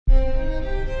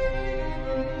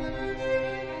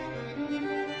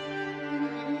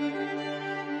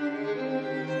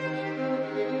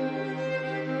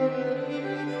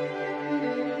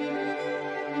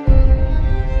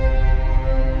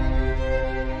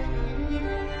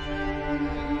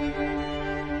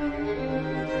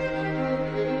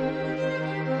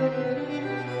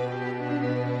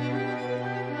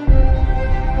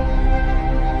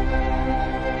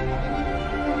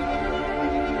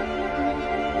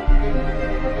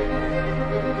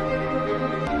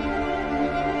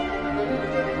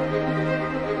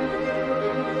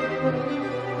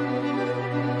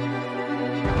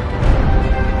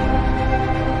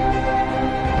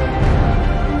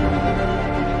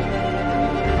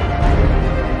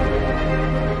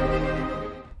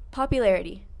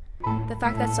Popularity. The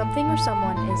fact that something or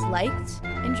someone is liked,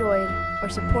 enjoyed, or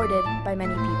supported by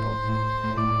many people.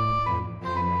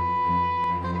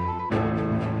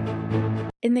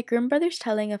 In the Grimm brothers'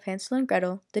 telling of Hansel and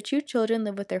Gretel, the two children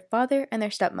live with their father and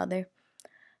their stepmother.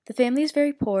 The family is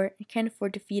very poor and can't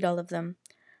afford to feed all of them,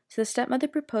 so the stepmother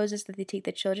proposes that they take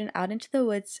the children out into the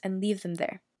woods and leave them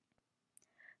there.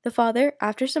 The father,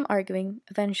 after some arguing,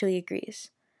 eventually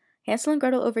agrees. Hansel and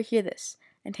Gretel overhear this,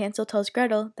 and Hansel tells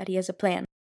Gretel that he has a plan.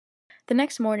 The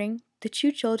next morning, the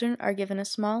two children are given a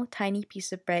small, tiny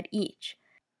piece of bread each.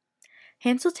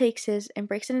 Hansel takes his and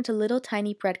breaks it into little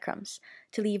tiny breadcrumbs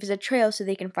to leave as a trail so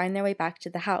they can find their way back to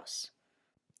the house.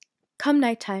 Come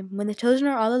nighttime, when the children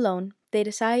are all alone, they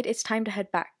decide it's time to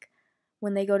head back.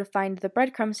 When they go to find the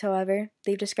breadcrumbs, however,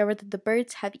 they've discovered that the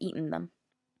birds have eaten them.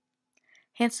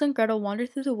 Hansel and Gretel wander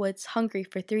through the woods hungry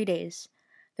for 3 days.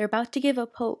 They're about to give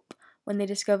up hope when they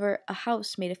discover a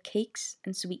house made of cakes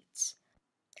and sweets.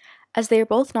 As they are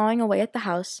both gnawing away at the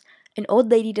house, an old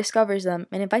lady discovers them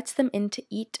and invites them in to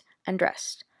eat and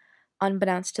rest.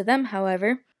 Unbeknownst to them,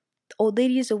 however, the old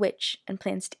lady is a witch and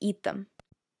plans to eat them.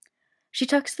 She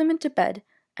tucks them into bed,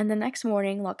 and the next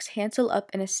morning locks Hansel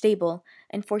up in a stable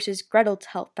and forces Gretel to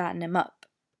help fatten him up.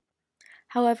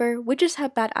 However, witches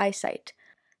have bad eyesight,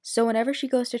 so whenever she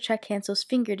goes to check Hansel's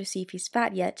finger to see if he's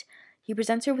fat yet, he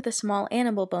presents her with a small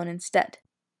animal bone instead.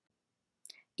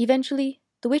 Eventually,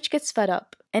 the witch gets fed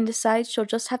up and decides she'll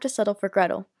just have to settle for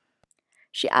Gretel.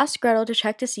 She asks Gretel to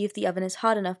check to see if the oven is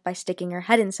hot enough by sticking her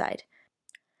head inside.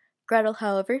 Gretel,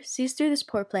 however, sees through this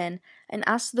poor plan and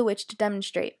asks the witch to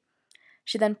demonstrate.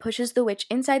 She then pushes the witch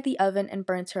inside the oven and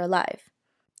burns her alive.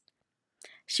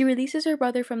 She releases her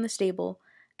brother from the stable,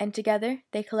 and together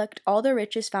they collect all the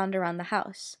riches found around the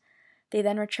house. They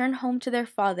then return home to their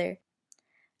father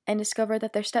and discover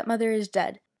that their stepmother is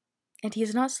dead, and he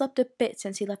has not slept a bit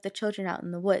since he left the children out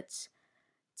in the woods.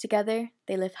 Together,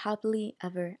 they live happily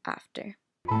ever after.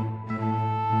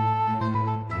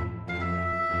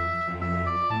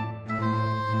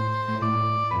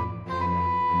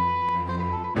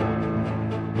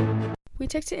 We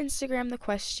took to Instagram the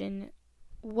question,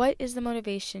 what is the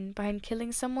motivation behind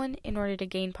killing someone in order to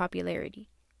gain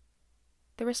popularity?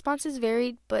 The responses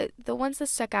varied, but the ones that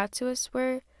stuck out to us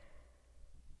were,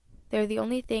 they're the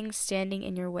only thing standing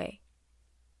in your way.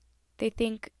 They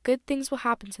think good things will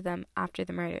happen to them after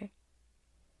the murder.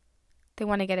 They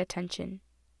want to get attention.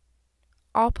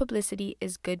 All publicity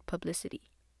is good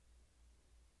publicity.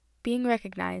 Being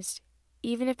recognized,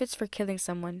 even if it's for killing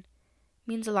someone,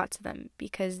 means a lot to them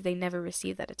because they never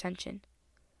receive that attention.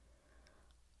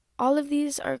 All of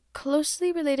these are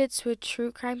closely related to a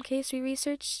true crime case we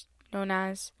researched known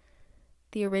as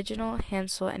the original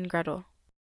Hansel and Gretel.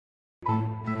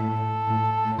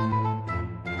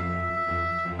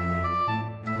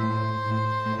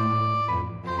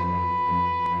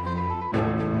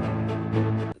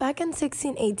 Back in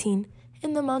 1618,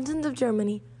 in the mountains of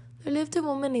Germany, there lived a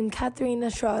woman named Katharina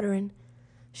Schroederin.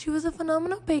 She was a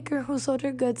phenomenal baker who sold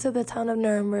her goods to the town of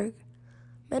Nuremberg.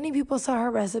 Many people saw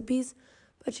her recipes,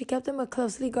 but she kept them a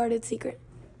closely guarded secret.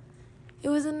 It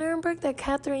was in Nuremberg that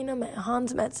Katharina met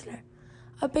Hans Metzler.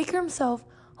 A baker himself,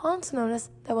 Hans noticed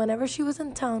that whenever she was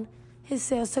in town, his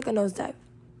sales took a nosedive.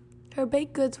 Her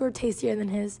baked goods were tastier than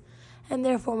his, and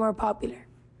therefore more popular.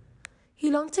 He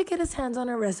longed to get his hands on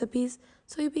her recipes,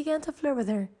 so he began to flirt with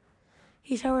her.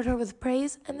 He showered her with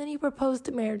praise, and then he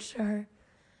proposed marriage to her.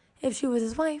 If she was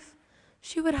his wife,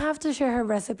 she would have to share her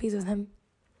recipes with him.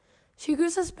 She grew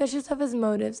suspicious of his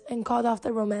motives and called off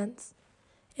the romance.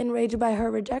 Enraged by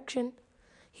her rejection,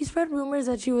 he spread rumors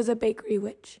that she was a bakery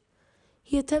witch.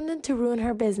 He attempted to ruin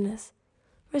her business.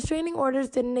 Restraining orders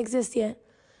didn't exist yet,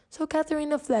 so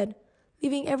Katharina fled,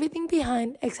 leaving everything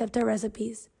behind except her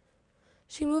recipes.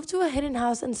 She moved to a hidden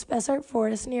house in Spessart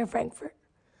Forest near Frankfurt.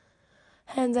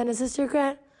 Hans and his sister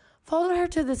Gret followed her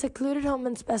to the secluded home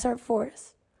in Spessart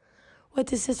Forest. With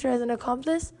his sister as an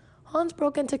accomplice, Hans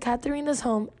broke into Katharina's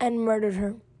home and murdered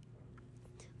her.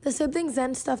 The siblings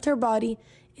then stuffed her body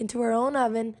into her own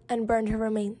oven and burned her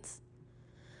remains.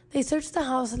 They searched the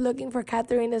house looking for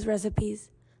Katharina's recipes.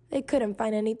 They couldn't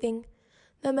find anything.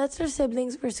 The Metzler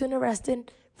siblings were soon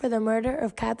arrested for the murder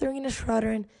of Katharina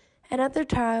Schroederin, and at their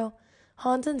trial,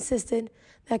 Hans insisted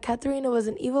that Katharina was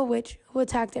an evil witch who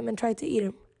attacked him and tried to eat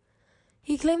him.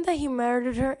 He claimed that he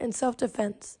murdered her in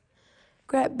self-defense.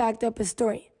 Gret backed up his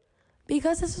story.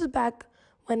 Because this was back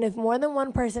when if more than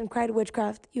one person cried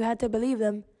witchcraft, you had to believe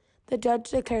them, the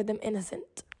judge declared them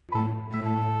innocent.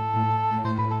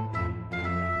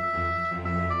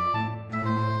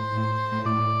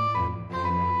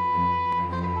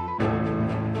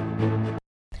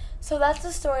 So that's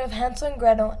the story of Hansel and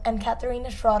Gretel and Katharina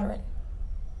Schroederin.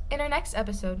 In our next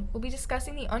episode, we'll be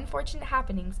discussing the unfortunate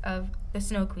happenings of the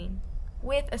Snow Queen,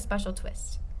 with a special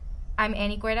twist. I'm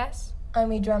Annie Coiras.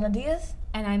 I'm Adriana Diaz.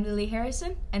 And I'm Lily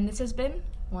Harrison, and this has been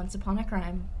Once Upon a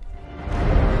Crime.